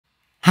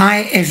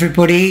Hi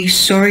everybody,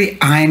 sorry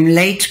I'm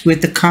late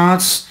with the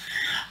cards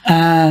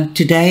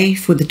today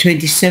for the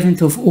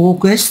 27th of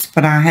August,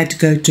 but I had to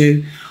go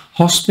to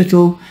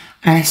hospital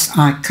as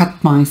I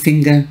cut my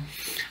finger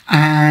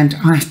and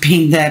I've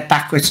been there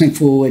backwards and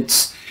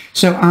forwards,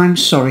 so I'm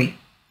sorry.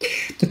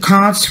 The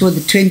cards for the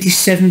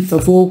 27th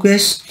of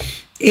August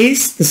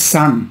is the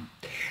Sun.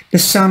 The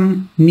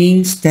Sun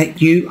means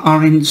that you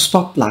are in the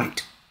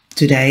spotlight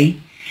today,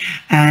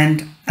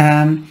 and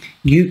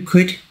you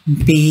could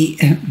be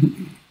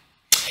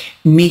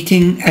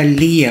meeting a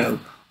Leo.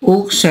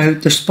 Also,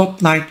 the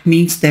spotlight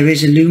means there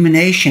is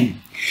illumination.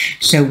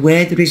 So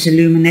where there is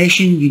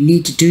illumination, you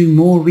need to do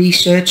more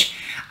research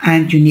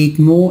and you need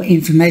more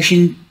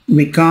information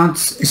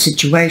regards a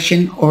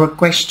situation or a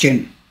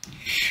question.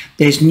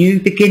 There's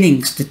new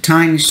beginnings. The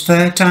time is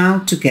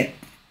fertile to get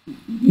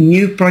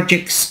new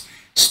projects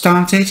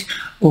started,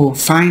 or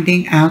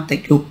finding out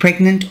that you're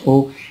pregnant,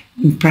 or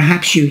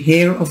perhaps you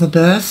hear of a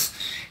birth.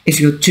 If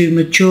you're too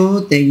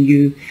mature, then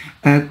you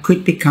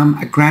could become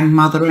a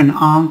grandmother, an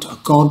aunt, a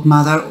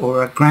godmother,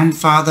 or a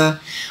grandfather,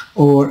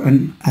 or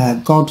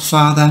a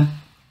godfather.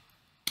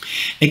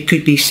 It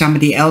could be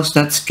somebody else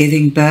that's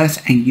giving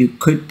birth, and you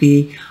could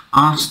be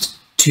asked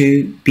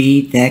to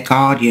be their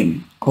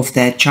guardian of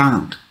their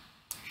child.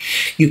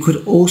 You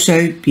could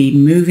also be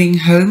moving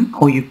home,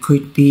 or you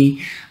could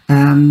be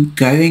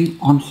going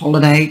on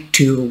holiday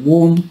to a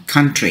warm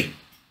country.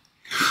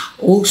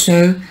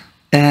 Also,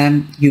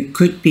 you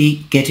could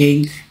be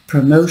getting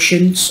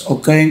promotions or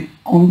going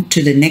on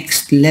to the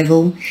next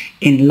level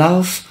in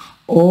love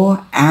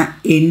or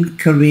in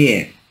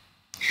career.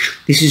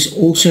 This is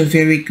also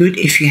very good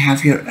if you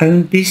have your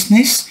own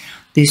business.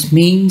 This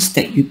means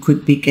that you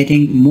could be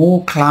getting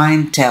more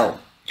clientele,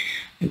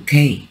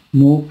 okay,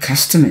 more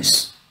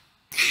customers.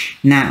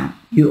 Now,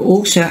 you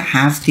also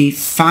have the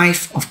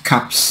Five of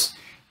Cups.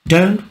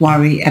 Don't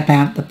worry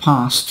about the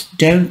past.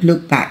 Don't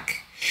look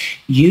back.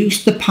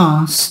 Use the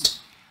past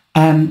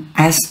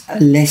as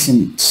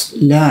lessons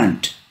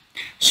learned.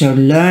 So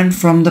learn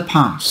from the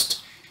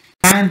past.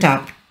 Stand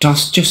up,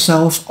 dust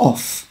yourself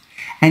off,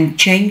 and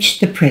change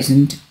the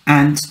present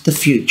and the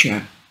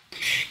future.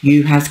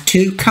 You have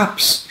 2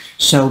 cups,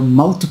 so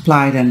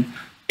multiply them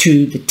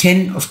to the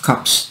 10 of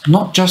Cups.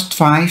 Not just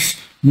 5,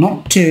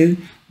 not 2,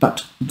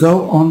 but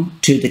go on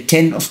to the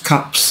 10 of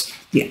Cups,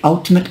 the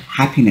ultimate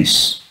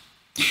happiness.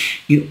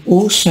 You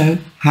also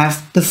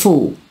have the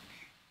Fool.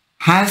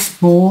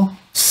 Have more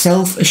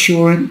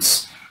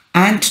self-assurance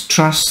and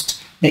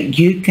trust that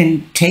you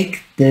can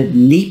take the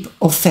leap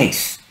of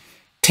faith.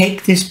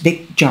 Take this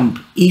big jump,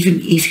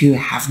 even if you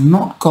have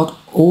not got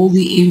all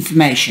the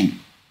information.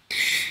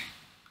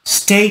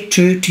 Stay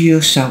true to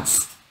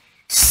yourself.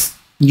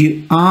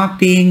 You are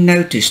being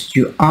noticed.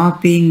 You are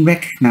being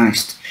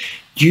recognized.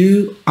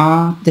 You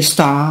are the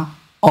star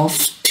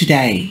of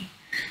today.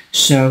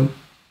 So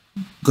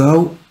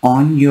go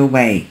on your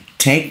way.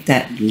 Take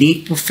that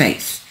leap of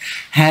faith.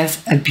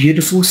 Have a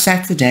beautiful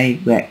Saturday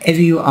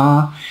wherever you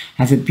are.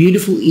 Have a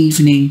beautiful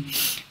evening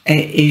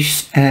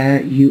if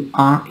you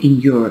are in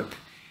Europe.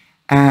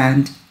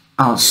 And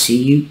I'll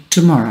see you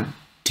tomorrow.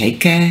 Take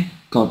care.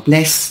 God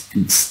bless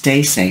and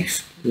stay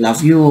safe.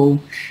 Love you all.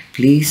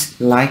 Please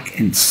like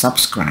and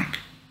subscribe.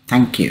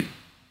 Thank you.